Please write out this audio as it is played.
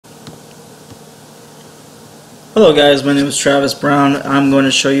Hello guys, my name is Travis Brown. I'm going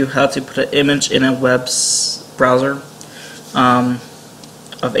to show you how to put an image in a web browser of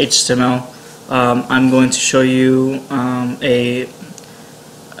HTML. I'm going to show you a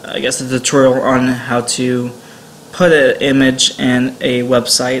tutorial on how to put an image in a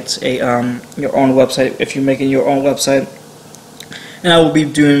website, your own website, if you're making your own website. And I will be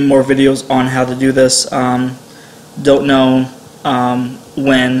doing more videos on how to do this. Don't know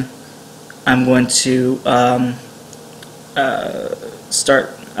when I'm going to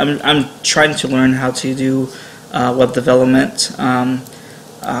start. I'm trying to learn how to do web development.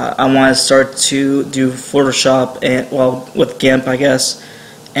 I want to start to do Photoshop and with GIMP, I guess,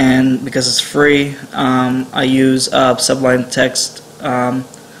 and because it's free, I use Sublime Text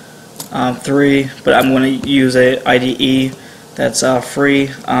 3, but I'm going to use a IDE that's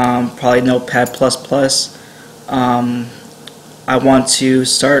free, probably Notepad++. I want to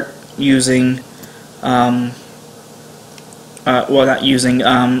start using learning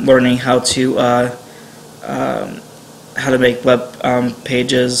how to make web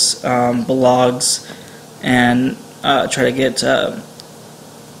pages, blogs, and try to get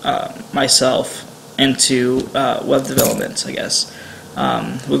myself into web development, I guess.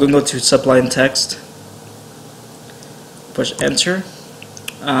 We're going to go to Sublime Text, push enter,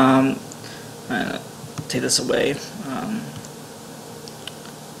 and take this away,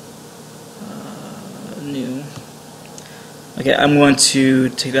 new. Okay, I'm going to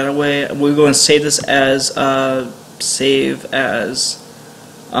take that away. We're going to save this as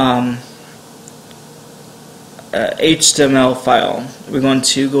HTML file. We're going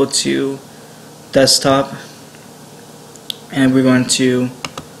to go to desktop, and we're going to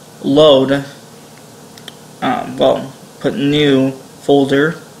load. Put new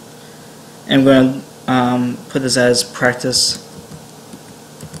folder, and we're going to put this as practice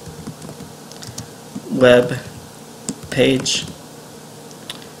web page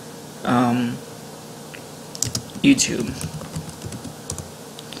YouTube.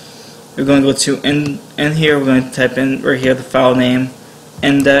 We're going to go to in here. We're going to type in right here the file name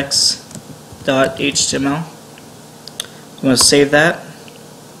index.html. We're going to save that.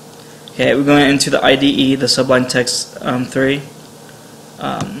 Okay, we're going into the IDE, the Sublime Text 3,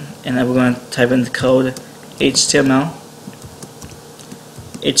 and then we're going to type in the code HTML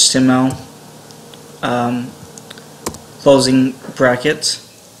closing bracket.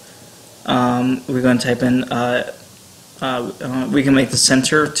 We're going to type in. We can make the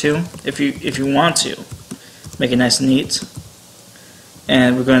center too, if you want to make it nice and neat.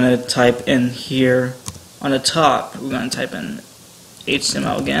 And we're going to type in here on the top. We're going to type in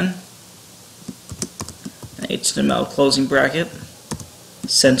HTML again. An HTML closing bracket.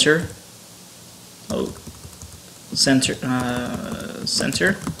 Center. Center.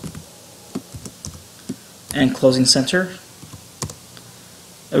 And closing center.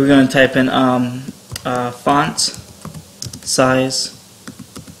 And we're going to type in font size,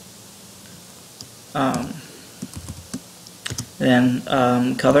 then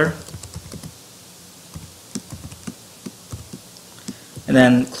color, and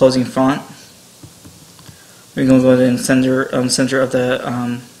then closing font. We're going to go to the center of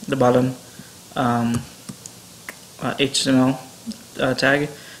the bottom HTML tag.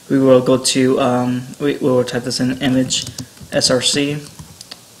 We will go to we will type this in image src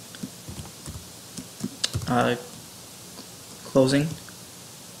closing. I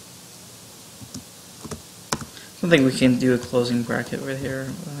don't think we can do a closing bracket right here.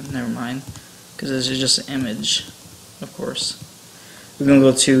 Never mind, because this is just an image, of course. We're going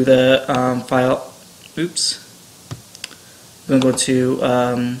to go to the file. Oops. We're going to go to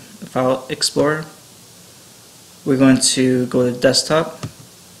File Explorer. We're going to go to Desktop,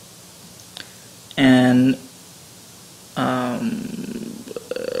 and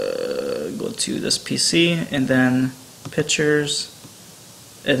go to this PC, and then Pictures,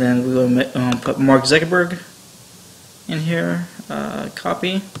 and then we're going to put Mark Zuckerberg in here,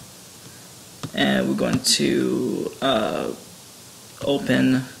 copy, and we're going to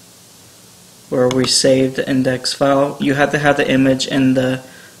open where we saved the index file. You have to have the image in the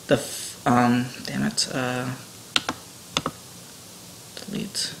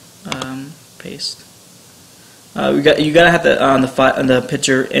delete, paste. You gotta have the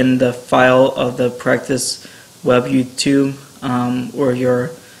picture in the file of the practice web YouTube, or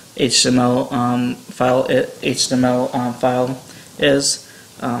your HTML file is.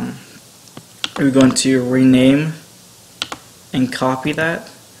 We're going to rename and copy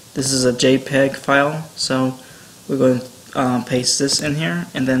that. This is a JPEG file, so we're going to paste this in here,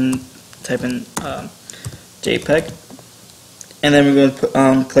 and then type in JPEG. and then we're going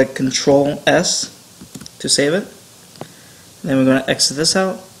to click Control S to save it. Then we're going to exit this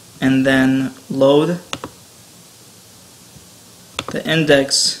out and then load the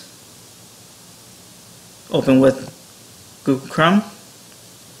index open with Google Chrome.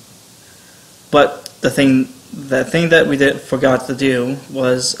 But the thing that we forgot to do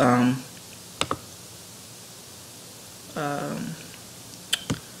was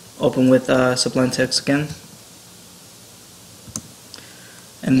open with Sublime Text again,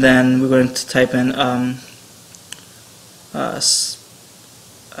 and then we're going to type in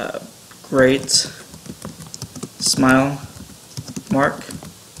great smile mark.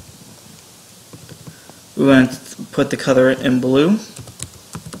 We're going to put the color in blue,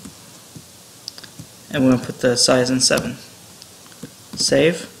 and we're going to put the size in 7.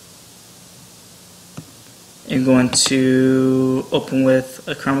 Save. You're going to open with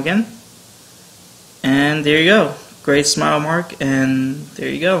a Chrome again, and there you go. Great smile mark, and there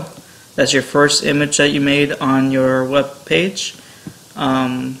you go. That's your first image that you made on your web page.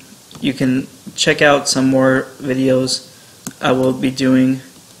 You can check out some more videos I will be doing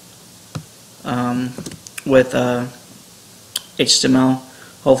with HTML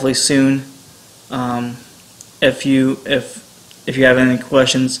hopefully soon. If you have any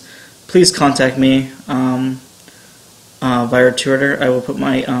questions, please contact me via Twitter. I will put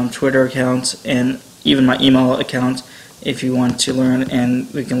my Twitter account and even my email account if you want to learn,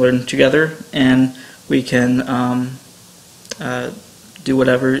 and we can learn together, and we can do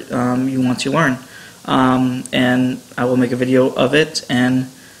whatever you want to learn. And I will make a video of it, and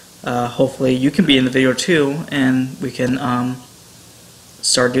hopefully you can be in the video too, and we can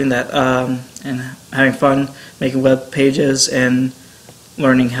start doing that and having fun making web pages and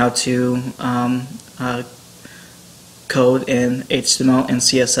learning how to code in HTML and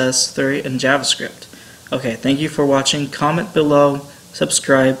CSS3 and JavaScript. Okay, thank you for watching. Comment below,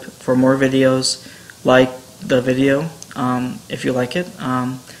 subscribe for more videos, like the video if you like it.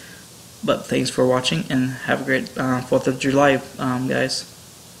 But thanks for watching, and have a great 4th of July, guys.